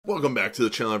Welcome back to the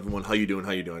channel, everyone. How you doing?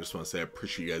 How you doing? I just want to say I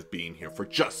appreciate you guys being here for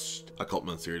just a couple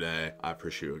months here today. I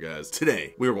appreciate you guys.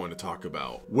 Today, we're going to talk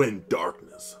about When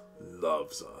Darkness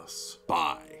Loves Us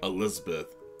by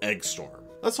Elizabeth Eggstorm.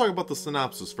 Let's talk about the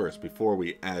synopsis first before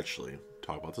we actually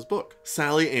talk about this book.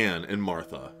 Sally Ann and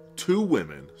Martha, two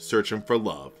women searching for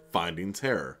love, finding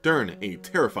terror. During a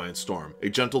terrifying storm, a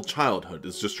gentle childhood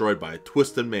is destroyed by a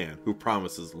twisted man who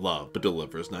promises love but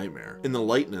delivers nightmare. In the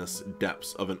lightness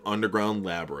depths of an underground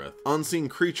labyrinth, unseen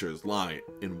creatures lie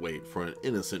in wait for an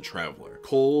innocent traveler.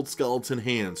 Cold skeleton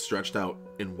hands stretched out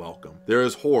in welcome. There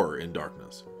is horror in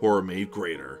darkness, horror made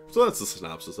greater. So that's the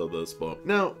synopsis of this book.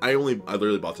 Now, I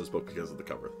literally bought this book because of the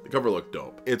cover. The cover looked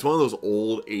dope. It's one of those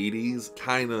old 80s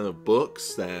kind of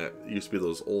books that used to be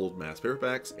those old mass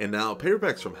paperbacks, and now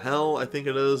paperbacks from hell, I think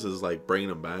it is like bringing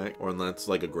them back, or that's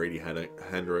like a Grady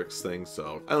Hendrix thing,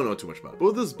 so I don't know too much about it. But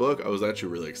with this book, I was actually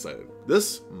really excited.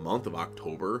 This month of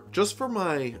October, just for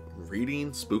my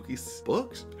reading spooky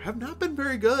books, have not been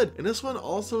very good, and this one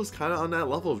also is kind of on that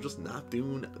level of just not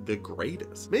doing the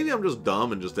greatest. Maybe I'm just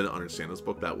dumb and just didn't understand this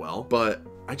book that well, but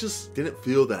I just didn't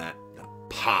feel that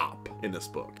pop in this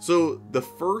book. So the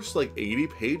first like 80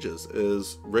 pages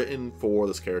is written for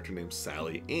this character named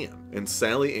Sally Ann, and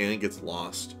Sally Ann gets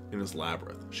lost in this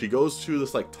labyrinth. She goes to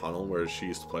this like tunnel where she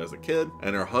used to play as a kid,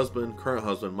 and her husband, current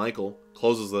husband Michael,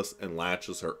 closes this and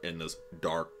latches her in this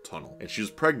dark tunnel, and she's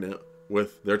pregnant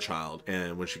with their child,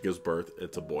 and when she gives birth,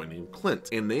 it's a boy named Clint,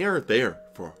 and they are there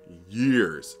for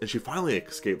years, and she finally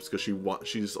escapes because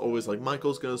she's always like,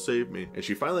 Michael's gonna save me, and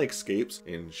she finally escapes,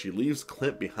 and she leaves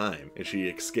Clint behind, and she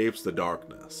escapes the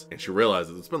darkness, and she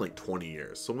realizes it's been like 20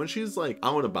 years. So when she's like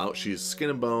out and about, she's skin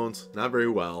and bones, not very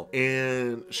well,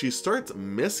 and she starts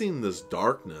missing this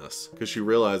darkness because she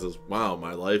realizes, wow,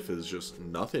 my life is just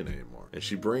nothing anymore. And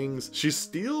she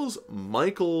steals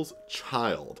Michael's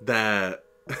child that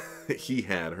he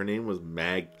had. Her name was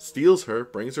Mag. Steals her,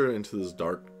 brings her into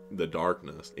the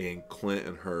darkness, and Clint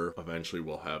and her eventually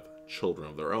will have children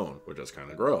of their own, which is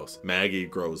kind of gross. Maggie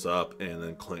grows up, and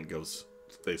then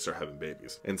they start having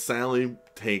babies. And Sally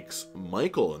takes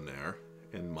Michael in there,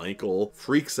 and Michael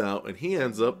freaks out, and he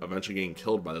ends up eventually getting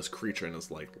killed by this creature in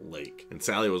this like lake. And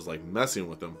Sally was like messing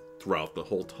with him throughout the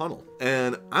whole tunnel.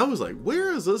 And I was like,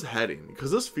 where is this heading?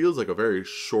 Because this feels like a very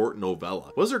short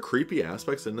novella. Was there creepy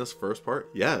aspects in this first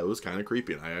part? Yeah, it was kind of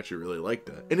creepy, and I actually really liked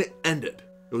it. And it ended.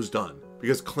 It was done.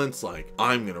 Because Clint's like,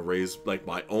 I'm gonna raise like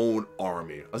my own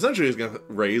army. Essentially, he's gonna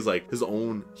raise like his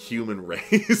own human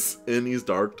race in these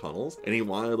dark tunnels. And he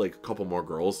wanted like a couple more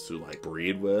girls to like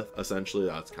breed with. Essentially,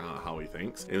 that's kind of how he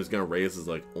thinks. And he was gonna raise his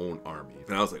like own army.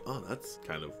 And I was like, oh, that's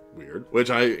kind of weird. Which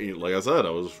like I said,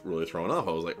 I was really thrown off.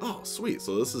 I was like, oh, sweet.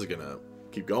 So this is gonna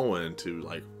keep going into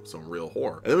like some real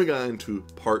horror. And then we got into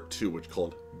part 2, which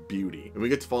called Beauty, and we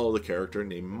get to follow the character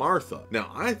named Martha. Now,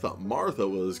 I thought Martha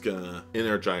was gonna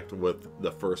interject with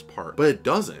the first part, but it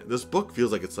doesn't. This book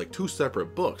feels like it's like two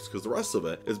separate books because the rest of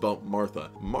it is about Martha.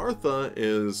 Martha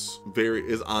is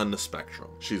on the spectrum.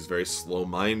 She's very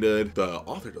slow-minded. The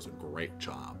author does a great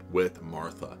job with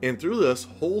Martha, and through this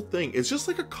whole thing, it's just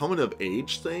like a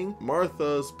coming-of-age thing.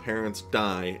 Martha's parents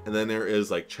die, and then there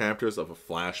is like chapters of a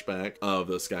flashback of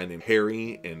this guy named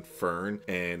Harry and Fern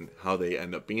and how they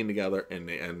end up being together, and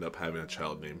they end up having a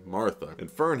child named Martha. And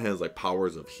Fern has like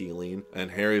powers of healing, and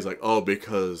Harry's like, oh,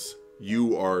 because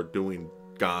you are doing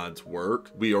God's work,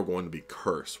 we are going to be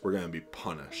cursed. We're going to be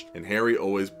punished. And Harry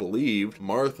always believed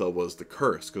Martha was the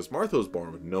curse because Martha was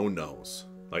born with no nose,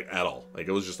 like at all. Like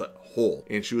it was just a hole,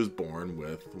 and she was born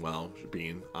with, well,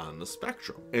 being on the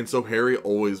spectrum. And so Harry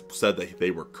always said that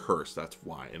they were cursed, that's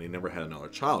why, and he never had another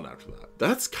child after that.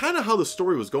 That's kind of how the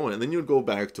story was going. And then you would go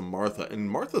back to Martha, and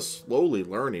Martha's slowly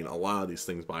learning a lot of these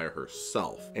things by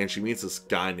herself, and she meets this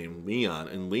guy named Leon,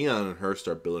 and Leon and her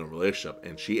start building a relationship,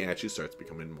 and she actually starts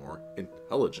becoming more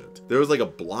intelligent. There was like a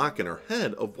block in her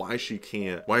head of why she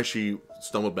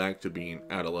stumbled back to being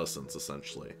adolescence,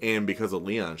 essentially. And because of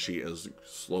Leon, she is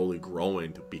slowly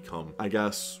growing to become, I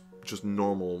guess, just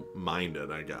normal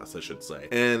minded, I guess I should say.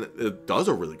 And it does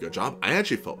a really good job. I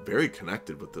actually felt very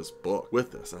connected with this book,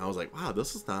 and I was like, wow,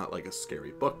 this is not like a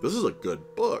scary book. This is a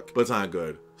good book, but it's not a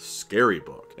good scary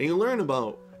book. And you learn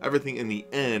about everything in the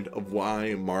end of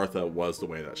why Martha was the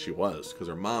way that she was, because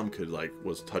her mom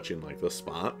was touching like this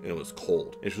spot, and it was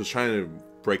cold, and she was trying to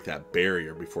break that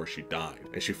barrier before she died.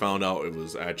 And she found out it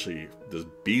was actually this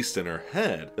beast in her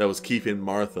head that was keeping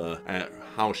Martha at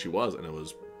how she was, and it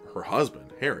was her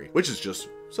husband, Harry, which is just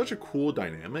such a cool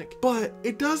dynamic. But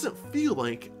it doesn't feel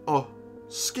like a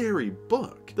scary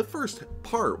book. The first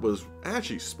part was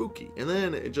actually spooky, and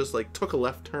then it just like took a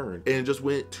left turn and it just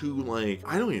went to like,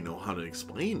 I don't even know how to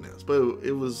explain this, but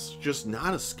it was just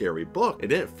not a scary book. It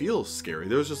didn't feel scary.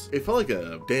 There was just, it felt like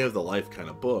a day of the life kind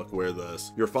of book where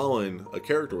you're following a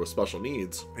character with special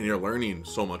needs and you're learning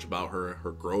so much about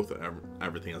her growth and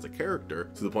everything as a character,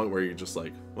 to the point where you're just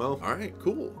like, well, all right,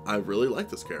 cool, I really like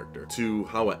this character. To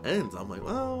how it ends, I'm like,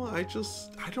 well, I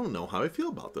don't know how I feel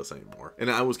about this anymore. And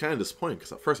I was kind of disappointed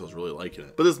because at first I was really liking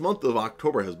it. But this month of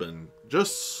October has been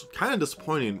just kind of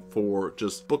disappointing for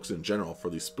just books in general, for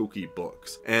these spooky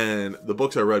books. And the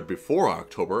books I read before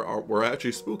October were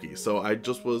actually spooky. So I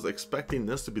just was expecting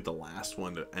this to be the last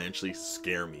one to actually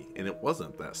scare me, and it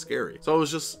wasn't that scary. So I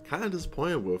was just kind of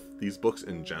disappointed with these books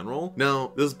in general.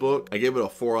 Now, this book, I gave it a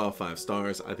 4 out of 5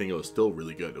 stars. I think it was still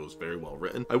really good. It was very well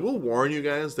written. I will warn you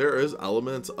guys, there is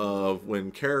elements of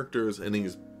when characters in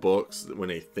these books, when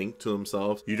they think to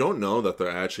themselves, you don't know that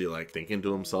they're actually like thinking to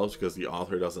themselves, because the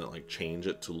author doesn't like change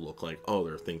it to look like, oh,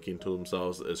 they're thinking to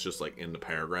themselves. It's just like in the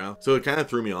paragraph. So it kind of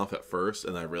threw me off at first,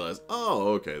 and I realized,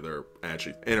 oh, okay, they're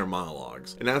actually inner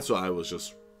monologues. And that's why I was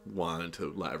just wanted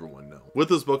to let everyone know. With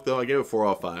this book though, I gave it 4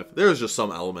 out of 5. There's just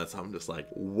some elements I'm just like,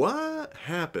 what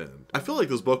happened? I feel like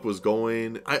this book was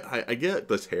going, I get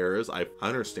the tears, I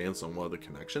understand somewhat of the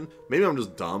connection. Maybe I'm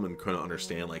just dumb and couldn't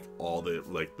understand like all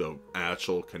the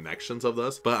actual connections of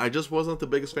this, but I just wasn't the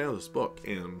biggest fan of this book,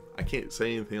 and I can't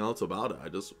say anything else about it. I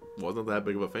just wasn't that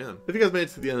big of a fan. If you guys made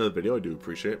it to the end of the video, I do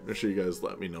appreciate it. Make sure you guys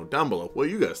let me know down below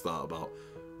what you guys thought about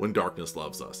When Darkness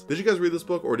Loves Us. Did you guys read this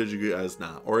book, or did you guys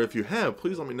not? Or if you have,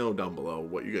 please let me know down below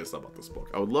what you guys thought about this book.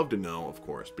 I would love to know, of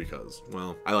course, because,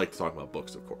 well, I like to talk about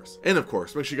books, of course. And of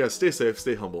course, make sure you guys stay safe,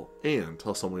 stay humble, and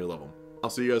tell someone you love them. I'll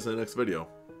see you guys in the next video.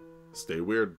 Stay weird.